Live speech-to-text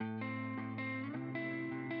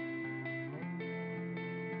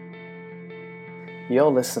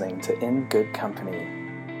You're listening to In Good Company,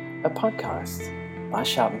 a podcast by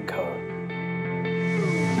Shout & Co.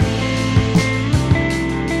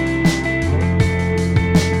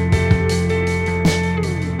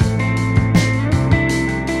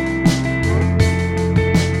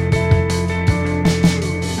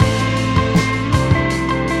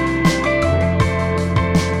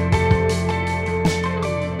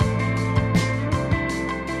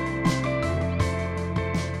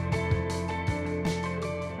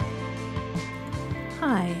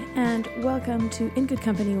 Hi, and welcome to In Good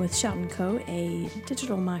Company with Shout & Co., a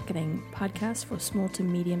digital marketing podcast for small to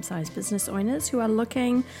medium-sized business owners who are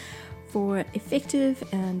looking for effective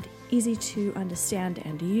and easy to understand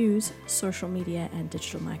and use social media and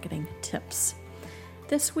digital marketing tips.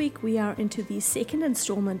 This week we are into the second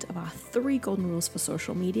installment of our 3 golden rules for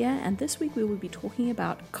social media, and this week we will be talking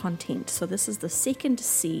about content. So this is the second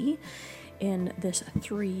C in this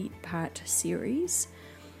 3-part series.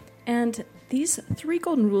 And these 3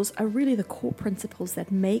 golden rules are really the core principles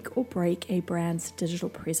that make or break a brand's digital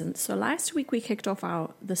presence. So last week we kicked off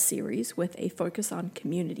the series with a focus on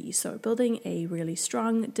community. So building a really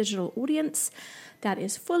strong digital audience that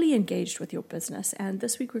is fully engaged with your business. And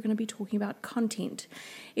this week we're going to be talking about content.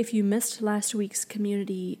 If you missed last week's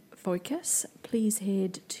community focus, please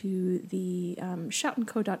head to the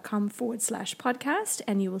shoutandco.com/podcast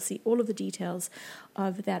and you will see all of the details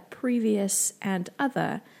of that previous and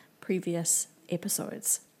other previous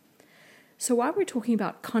episodes. So why we're talking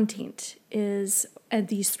about content is, and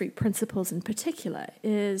these 3 principles in particular,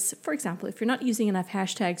 is, for example, if you're not using enough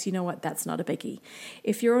hashtags, you know what, that's not a biggie.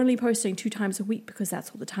 If you're only posting 2 times a week because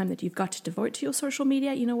that's all the time that you've got to devote to your social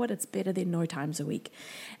media, you know what, it's better than no times a week.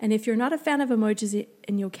 And if you're not a fan of emojis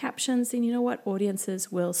in your captions, then you know what,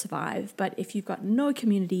 audiences will survive. But if you've got no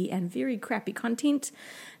community and very crappy content,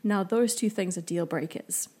 now those 2 things are deal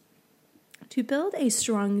breakers. To build a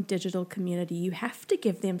strong digital community, you have to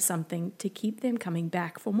give them something to keep them coming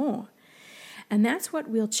back for more. And that's what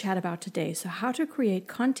we'll chat about today. So how to create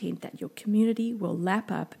content that your community will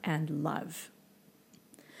lap up and love.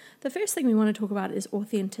 The first thing we want to talk about is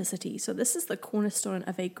authenticity. So this is the cornerstone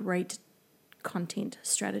of a great content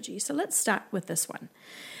strategy. So let's start with this one.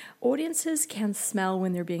 Audiences can smell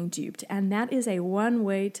when they're being duped, and that is a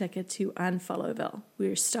one-way ticket to unfollowville.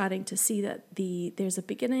 We're starting to see that there's a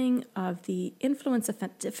beginning of the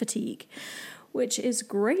influencer fatigue, which is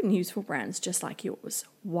great news for brands just like yours.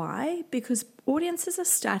 Why? Because audiences are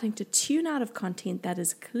starting to tune out of content that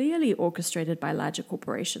is clearly orchestrated by larger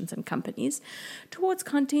corporations and companies towards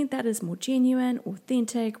content that is more genuine,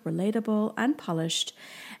 authentic, relatable, unpolished,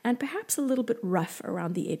 and perhaps a little bit rough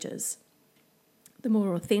around the edges. The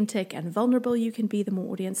more authentic and vulnerable you can be, the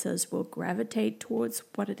more audiences will gravitate towards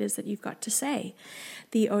what it is that you've got to say.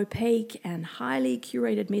 The opaque and highly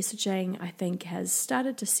curated messaging, I think, has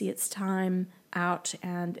started to see its time out,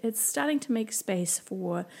 and it's starting to make space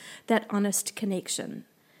for that honest connection.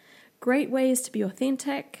 Great ways to be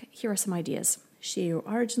authentic. Here are some ideas. Share your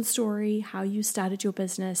origin story, how you started your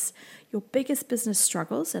business, your biggest business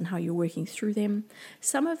struggles and how you're working through them,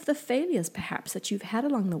 some of the failures perhaps that you've had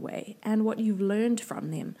along the way and what you've learned from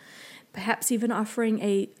them, perhaps even offering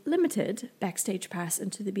a limited backstage pass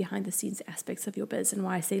into the behind-the-scenes aspects of your biz. And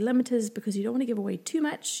why I say limited is because you don't want to give away too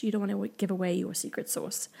much, you don't want to give away your secret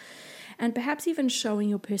sauce. And perhaps even showing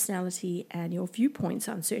your personality and your viewpoints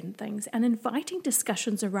on certain things and inviting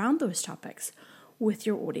discussions around those topics with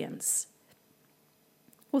your audience.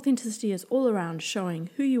 Authenticity is all around showing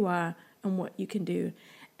who you are and what you can do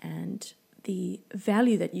and the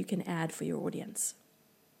value that you can add for your audience.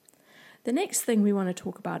 The next thing we want to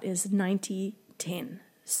talk about is 90-10.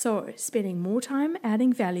 So spending more time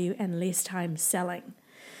adding value and less time selling.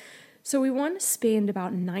 So we want to spend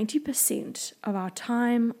about 90% of our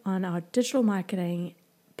time on our digital marketing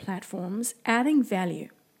platforms adding value,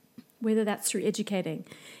 whether that's through educating,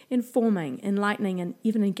 informing, enlightening, and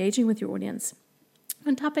even engaging with your audience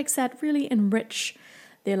on topics that really enrich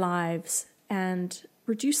their lives and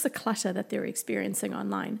reduce the clutter that they're experiencing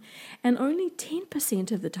online, and only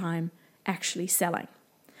 10% of the time actually selling.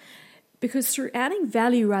 Because through adding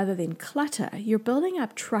value rather than clutter, you're building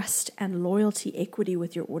up trust and loyalty equity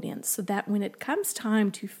with your audience so that when it comes time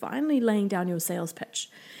to finally laying down your sales pitch,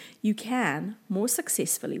 you can, more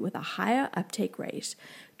successfully with a higher uptake rate,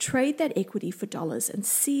 trade that equity for dollars and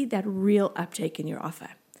see that real uptake in your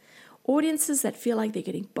offer. Audiences that feel like they're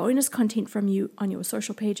getting bonus content from you on your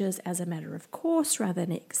social pages as a matter of course rather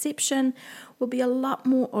than exception will be a lot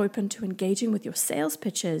more open to engaging with your sales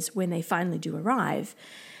pitches when they finally do arrive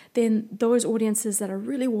than those audiences that are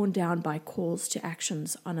really worn down by calls to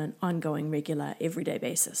actions on an ongoing, regular, everyday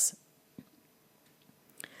basis.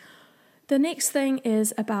 The next thing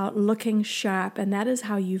is about looking sharp, and that is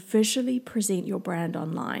how you visually present your brand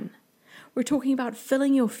online. We're talking about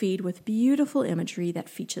filling your feed with beautiful imagery that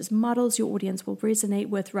features models your audience will resonate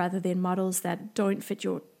with rather than models that don't fit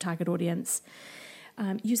your target audience.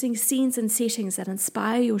 Using scenes and settings that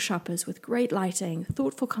inspire your shoppers with great lighting,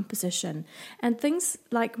 thoughtful composition, and things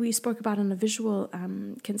like we spoke about in the visual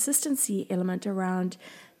consistency element around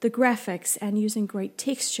the graphics and using great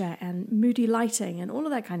texture and moody lighting and all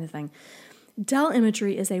of that kind of thing. Dull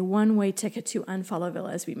imagery is a one-way ticket to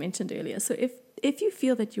unfollowville, as we mentioned earlier. So if you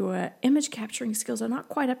feel that your image capturing skills are not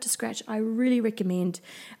quite up to scratch, I really recommend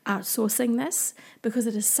outsourcing this because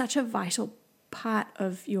it is such a vital part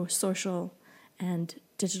of your social and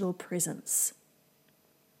digital presence.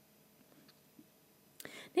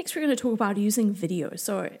 Next, we're going to talk about using video.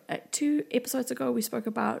 So 2 episodes ago, we spoke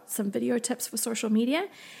about some video tips for social media.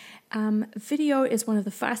 Video is one of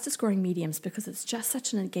the fastest growing mediums because it's just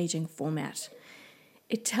such an engaging format.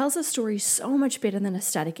 It tells a story so much better than a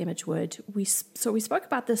static image would. We spoke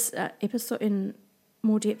about this episode in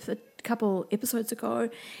more depth a couple episodes ago.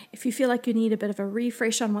 If you feel like you need a bit of a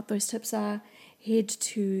refresh on what those tips are, head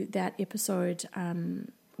to that episode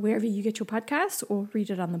wherever you get your podcast or read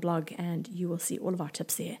it on the blog and you will see all of our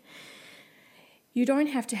tips there. You don't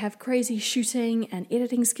have to have crazy shooting and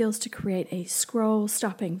editing skills to create a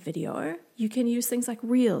scroll-stopping video. You can use things like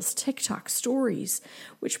Reels, TikTok, Stories,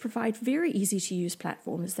 which provide very easy-to-use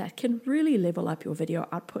platforms that can really level up your video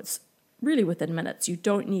outputs really within minutes. You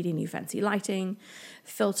don't need any fancy lighting,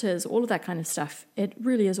 filters, all of that kind of stuff. It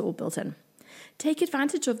really is all built in. Take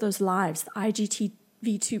advantage of those lives, the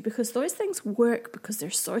IGTV2, because those things work because they're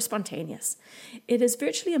so spontaneous. It is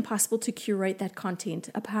virtually impossible to curate that content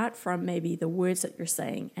apart from maybe the words that you're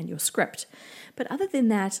saying and your script. But other than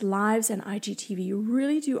that, lives and IGTV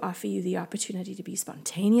really do offer you the opportunity to be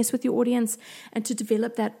spontaneous with your audience and to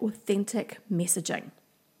develop that authentic messaging.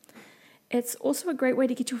 It's also a great way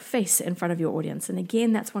to get your face in front of your audience. And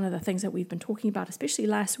again, that's one of the things that we've been talking about, especially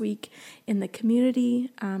last week in the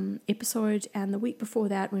community episode and the week before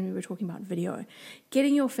that when we were talking about video.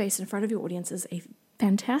 Getting your face in front of your audience is a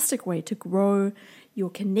fantastic way to grow your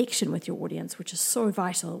connection with your audience, which is so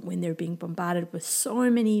vital when they're being bombarded with so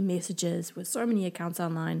many messages, with so many accounts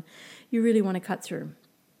online. You really want to cut through.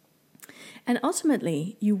 And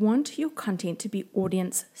ultimately, you want your content to be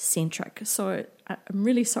audience-centric. So I'm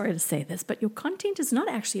really sorry to say this, but your content is not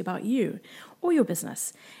actually about you or your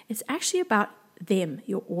business. It's actually about them,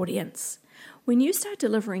 your audience. When you start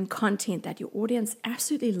delivering content that your audience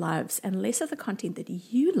absolutely loves and less of the content that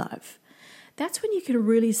you love, that's when you can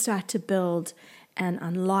really start to build and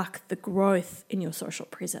unlock the growth in your social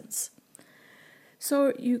presence.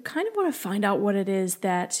 So you kind of want to find out what it is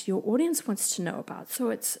that your audience wants to know about.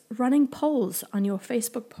 So it's running polls on your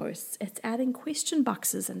Facebook posts. It's adding question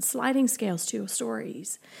boxes and sliding scales to your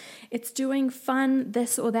stories. It's doing fun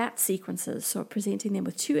this or that sequences. So presenting them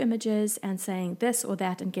with 2 images and saying this or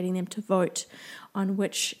that and getting them to vote on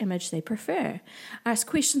which image they prefer. Ask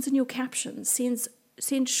questions in your captions.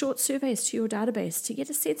 Send short surveys to your database to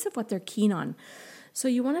get a sense of what they're keen on. So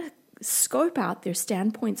you want to scope out their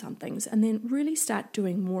standpoints on things and then really start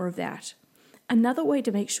doing more of that. Another way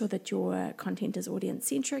to make sure that your content is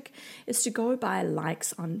audience-centric is to go by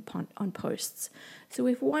likes on posts. So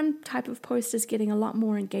if one type of post is getting a lot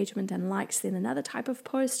more engagement and likes than another type of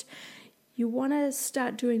post, you want to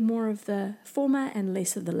start doing more of the former and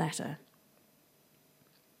less of the latter.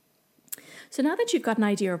 So now that you've got an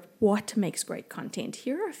idea of what makes great content,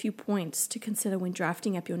 here are a few points to consider when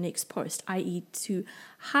drafting up your next post, i.e. to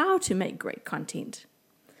how to make great content.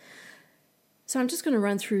 So I'm just going to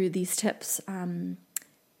run through these tips.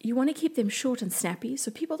 You want to keep them short and snappy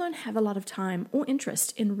so people don't have a lot of time or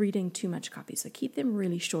interest in reading too much copy. So keep them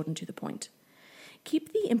really short and to the point.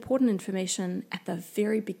 Keep the important information at the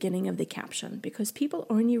very beginning of the caption because people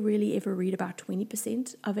only really ever read about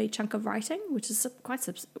 20% of a chunk of writing, which is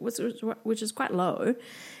quite low,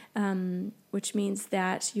 which means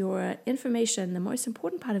that your information, the most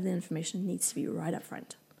important part of the information, needs to be right up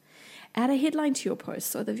front. Add a headline to your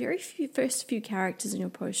post. So the first few characters in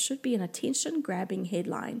your post should be an attention-grabbing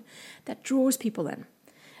headline that draws people in.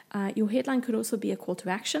 Your headline could also be a call to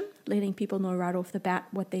action, letting people know right off the bat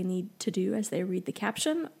what they need to do as they read the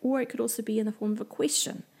caption, or it could also be in the form of a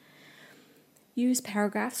question. Use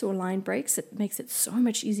paragraphs or line breaks. It makes it so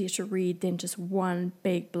much easier to read than just one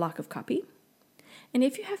big block of copy. And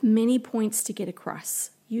if you have many points to get across,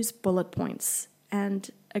 use bullet points.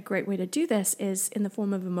 And a great way to do this is in the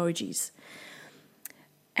form of emojis.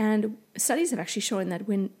 And studies have actually shown that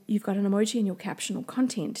when you've got an emoji in your caption or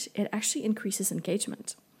content, it actually increases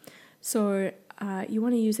engagement. So you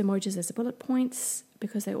want to use emojis as bullet points,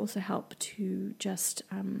 because they also help to just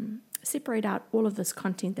separate out all of this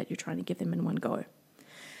content that you're trying to give them in one go.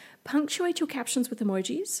 Punctuate your captions with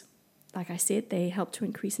emojis. Like I said, they help to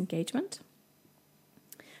increase engagement.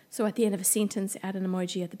 So at the end of a sentence, add an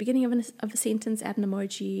emoji. At the beginning of a sentence, add an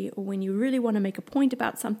emoji. Or when you really want to make a point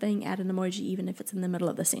about something, add an emoji, even if it's in the middle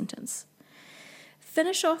of the sentence.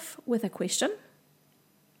 Finish off with a question,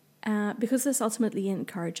 because this ultimately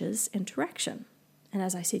encourages interaction. And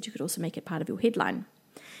as I said, you could also make it part of your headline.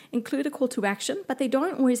 Include a call to action, but they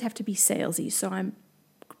don't always have to be salesy. So I'm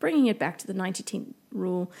bringing it back to the 90-10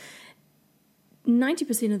 rule.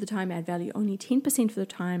 90% of the time, add value. Only 10% of the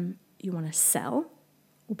time, you want to sell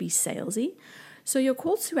or be salesy. So your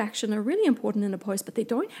calls to action are really important in a post, but they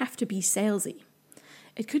don't have to be salesy.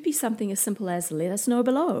 It could be something as simple as let us know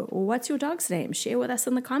below, or what's your dog's name? Share with us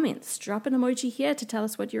in the comments. Drop an emoji here to tell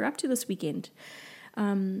us what you're up to this weekend.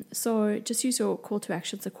 So just use your call to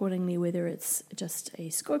actions accordingly, whether it's just a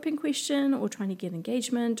scoping question or trying to get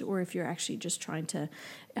engagement, or if you're actually just trying to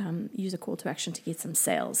use a call to action to get some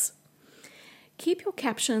sales. Keep your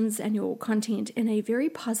captions and your content in a very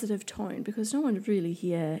positive tone, because no one's really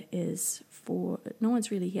here for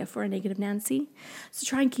a negative Nancy. So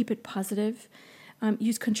try and keep it positive.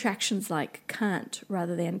 Use contractions like can't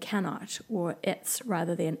rather than cannot, or it's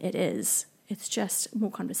rather than it is. It's just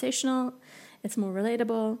more conversational, it's more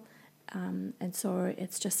relatable, and so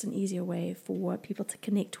it's just an easier way for people to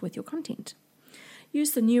connect with your content.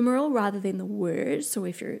 Use the numeral rather than the word. So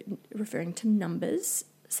if you're referring to numbers,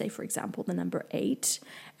 say for example the number 8,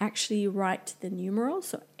 actually write the numeral,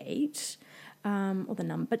 so 8, or the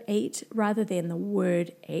number 8 rather than the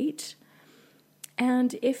word 8.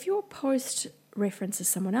 And if your post references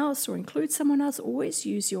someone else or includes someone else, always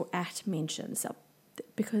use your @ mentions,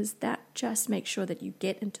 because that just makes sure that you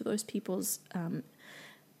get into those people's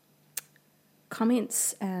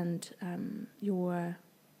comments and the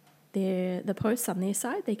posts on their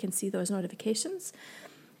side. They can see those notifications,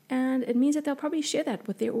 and it means that they'll probably share that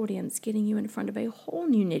with their audience, getting you in front of a whole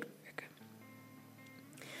new network.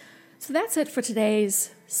 So that's it for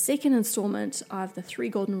today's second installment of the 3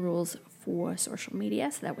 golden rules for social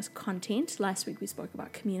media. So that was content. Last week we spoke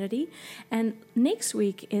about community, and next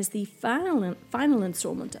week is the final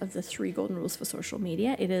installment of the 3 golden rules for social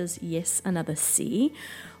media. It is yes, another C.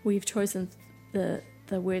 We've chosen the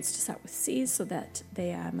words to start with C's so that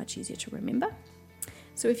they are much easier to remember.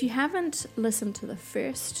 So if you haven't listened to the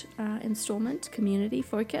first installment, community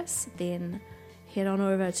focus, then head on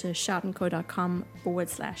over to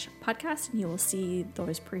shoutandco.com/podcast, and you will see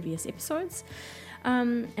those previous episodes.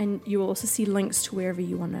 And you will also see links to wherever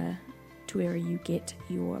you get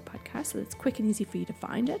your podcast, so it's quick and easy for you to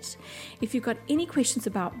find it. If you've got any questions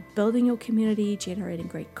about building your community, generating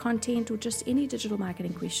great content, or just any digital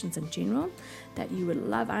marketing questions in general that you would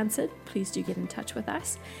love answered, please do get in touch with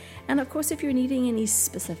us. And of course, if you're needing any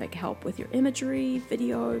specific help with your imagery,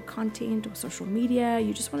 video, content, or social media,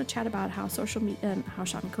 you just want to chat about how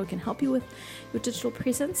Shout & Co can help you with your digital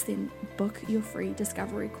presence, then book your free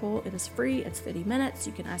discovery call. It is free. It's 30 minutes.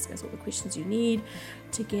 You can ask us all the questions you need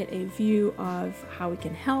to get a view of how we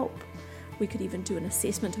can help. We could even do an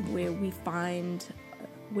assessment of where we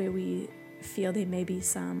feel there may be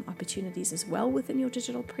some opportunities as well within your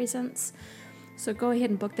digital presence. So go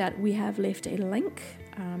ahead and book that. We have left a link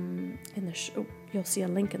you'll see a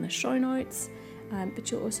link in the show notes,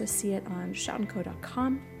 but you'll also see it on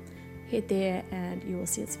shoutandco.com. Head there and you will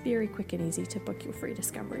see it's very quick and easy to book your free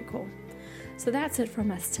discovery call. So that's it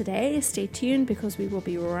from us today. Stay tuned, because we will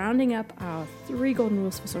be rounding up our 3 golden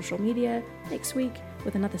rules for social media next week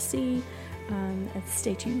with another C. And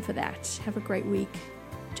stay tuned for that. Have a great week.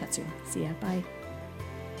 Chat soon. See ya. Bye.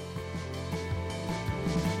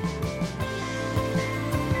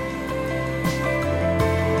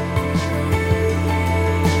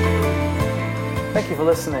 Thank you for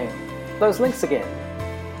listening. Those links again: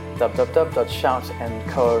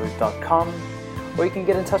 www.shoutandco.com, or you can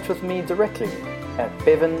get in touch with me directly at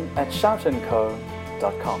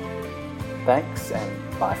bevan@shoutandco.com. Thanks,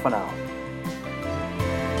 and bye for now.